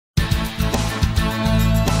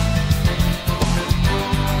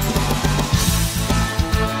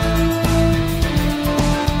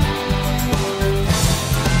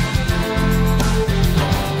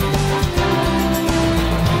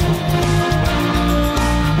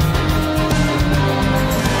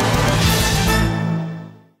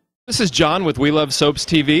This is John with We Love Soaps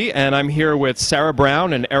TV, and I'm here with Sarah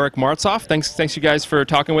Brown and Eric Martsolf. Thanks you guys for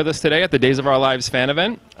talking with us today at the Days of Our Lives fan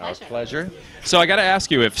event. Our pleasure. So I got to ask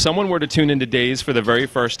you, if someone were to tune into Days for the very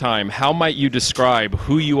first time, how might you describe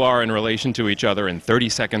who you are in relation to each other in 30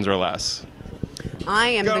 seconds or less? I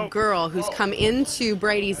am the girl who's come into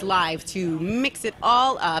Brady's life to mix it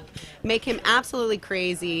all up, make him absolutely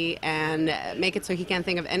crazy, and make it so he can't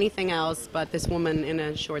think of anything else but this woman in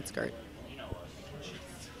a short skirt.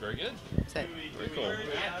 Very good. That's it. Very cool.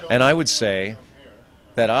 And I would say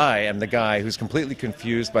that I am the guy who's completely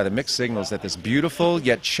confused by the mixed signals that this beautiful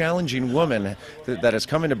yet challenging woman that has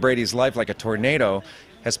come into Brady's life like a tornado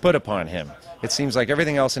has put upon him. It seems like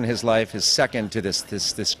everything else in his life is second to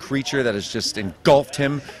this creature that has just engulfed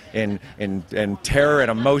him in terror and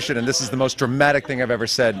emotion, and this is the most dramatic thing I've ever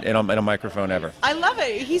said in a microphone ever. I love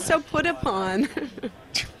it. He's so put upon.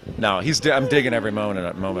 No, I'm digging every moment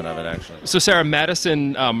of it, actually. So Sarah,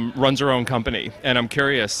 Madison runs her own company, and I'm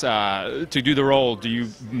curious, to do the role, do you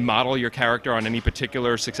model your character on any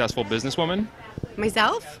particular successful businesswoman?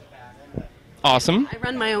 Myself? Awesome. I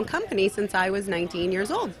run my own company since I was 19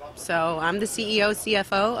 years old. So I'm the CEO,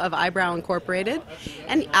 CFO of Eyebrow Incorporated.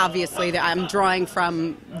 And obviously I'm drawing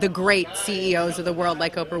from the great CEOs of the world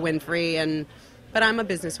like Oprah Winfrey. But I'm a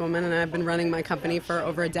businesswoman, and I've been running my company for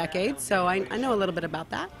over a decade. So I know a little bit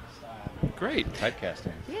about that. Great.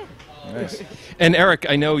 Typecasting. Yeah. Nice. And Eric,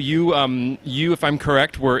 I know you, if I'm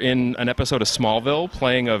correct, were in an episode of Smallville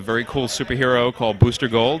playing a very cool superhero called Booster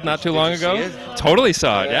Gold not too long ago. Totally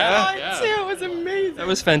saw it. Yeah. It was amazing. That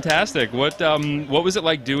was fantastic. What was it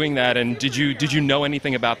like doing that? And did you know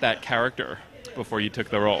anything about that character before you took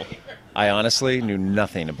the role? I honestly knew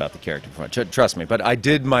nothing about the character before. Trust me, but I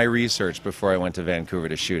did my research before I went to Vancouver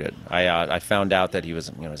to shoot it. I found out that he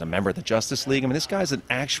was, was a member of the Justice League. I mean, this guy's an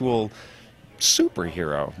actual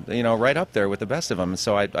superhero, right up there with the best of them.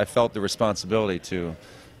 So I felt the responsibility to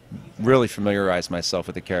really familiarize myself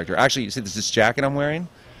with the character. Actually, you see this jacket I'm wearing?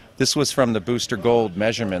 This was from the Booster Gold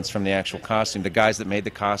measurements from the actual costume. The guys that made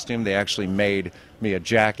the costume, they actually made me a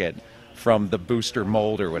jacket from the booster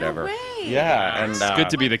mold or whatever. No way. Yeah, and It's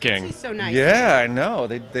good to be the king. He's so nice. Yeah, I know.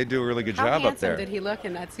 They do a really good job up there. How handsome did he look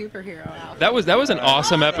in that superhero outfit? That was an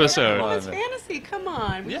awesome It episode. was fantasy. Come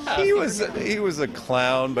on. Yeah. He was a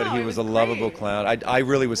clown, but No, he it was was a lovable great. clown. I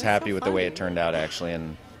really was happy so with the way it funny. turned out, actually,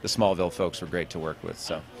 and the Smallville folks were great to work with.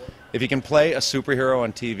 So, if you can play a superhero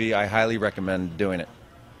on TV, I highly recommend doing it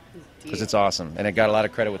because it's awesome, and it got a lot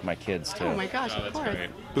of credit with my kids too. Oh my gosh, Oh, of that's course. great.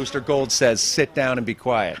 Booster Gold says, "Sit down and be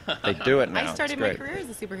quiet." They do it now. I started it's my great. career as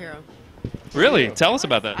a superhero. Really? Tell us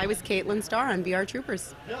about I that. was Caitlin Starr on VR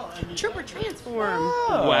Troopers. Trooper Transform.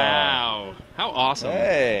 Oh. Wow. How awesome.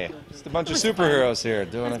 Hey, just a bunch of was fun. superheroes here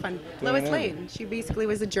doing That's it. fun. doing Lois it. Lane. She basically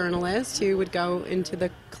was a journalist who would go into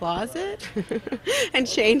the closet and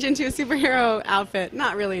change into a superhero outfit.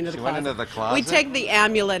 Not really into the She closet. went into the closet? We'd take the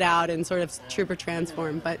amulet out and sort of Trooper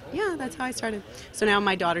Transform. But yeah, that's how I started. So now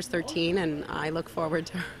my daughter's 13, and I look forward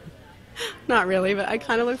to her. Not really, but I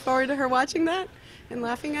kind of look forward to her watching that and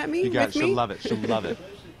laughing at me. You got it. with She'll me. love it. She'll love it.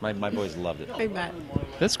 My boys loved it. I bet.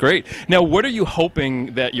 That's great. Now, what are you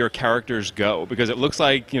hoping that your characters go? Because it looks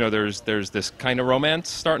like, there's this kind of romance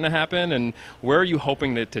starting to happen, and where are you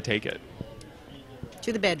hoping to take it?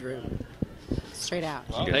 To the bedroom. Straight out.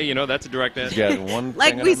 Well, hey, that's a direct answer. You got one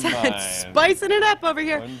Like thing we in said, mind. spicing it up over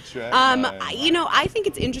here. One track Um, mind. I think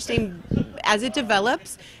it's interesting as it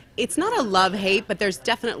develops. It's not a love-hate, but there's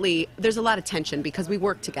a lot of tension because we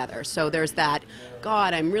work together. So there's that,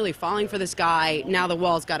 God, I'm really falling for this guy. Now the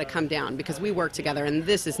wall's got to come down because we work together, and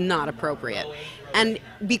this is not appropriate. And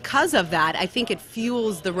because of that, I think it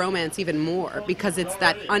fuels the romance even more because it's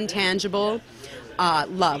that untangible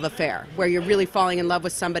love affair where you're really falling in love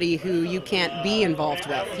with somebody who you can't be involved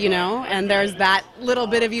with, And there's that little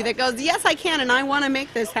bit of you that goes, yes, I can, and I want to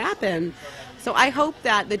make this happen. So I hope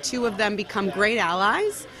that the two of them become great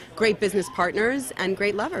allies, great business partners, and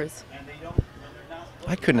great lovers.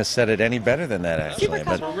 I couldn't have said it any better than that, actually. Super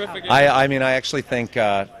But terrific. I mean, I actually think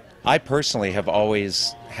I personally have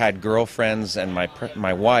always had girlfriends, and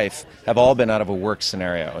my wife have all been out of a work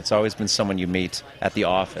scenario. It's always been someone you meet at the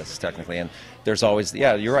office, technically, and there's always,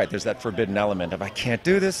 yeah, you're right. There's that forbidden element of I can't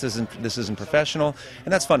do this. This isn't professional,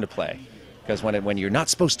 and that's fun to play. Because when you're not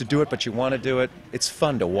supposed to do it, but you want to do it, it's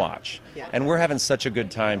fun to watch. Yeah. And we're having such a good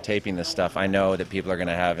time taping this stuff. I know that people are going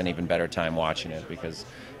to have an even better time watching it because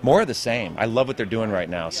more of the same. I love what they're doing right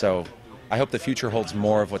now. So I hope the future holds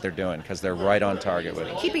more of what they're doing because they're right on target with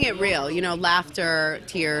it. Keeping it real, laughter,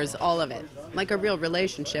 tears, all of it. Like a real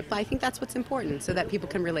relationship. I think that's what's important so that people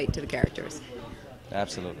can relate to the characters.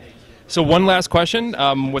 Absolutely. So one last question.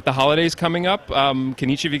 With the holidays coming up, can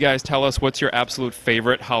each of you guys tell us what's your absolute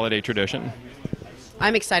favorite holiday tradition?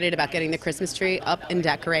 I'm excited about getting the Christmas tree up and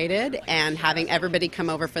decorated and having everybody come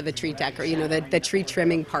over for the tree the tree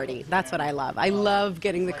trimming party. That's what I love. I love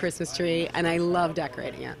getting the Christmas tree, and I love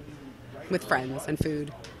decorating it with friends and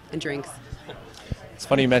food and drinks. It's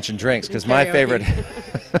funny you mentioned drinks, because my favorite...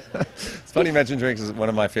 It's funny you mentioned drinks is one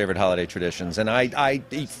of my favorite holiday traditions, and I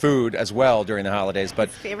eat food as well during the holidays, but...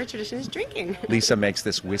 His favorite tradition is drinking. Lisa makes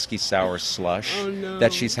this whiskey sour slush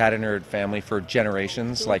that she's had in her family for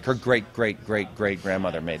generations. Like her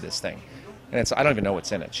great-great-great-great-grandmother made this thing. And I don't even know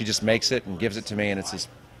what's in it. She just makes it and gives it to me, and it's just...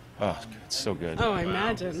 Oh, it's so good. Oh, I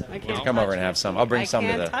imagine. I can't come over and have some. I'll bring some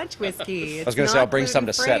to the... I can't touch whiskey. I was going to say I'll bring some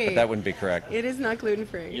to set, but that wouldn't be correct. It is not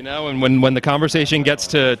gluten-free. You know, and when the conversation gets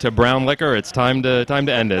to brown liquor, it's time to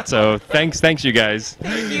end it. So thanks you guys.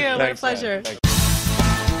 Thank you. Thanks, what a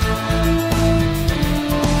pleasure.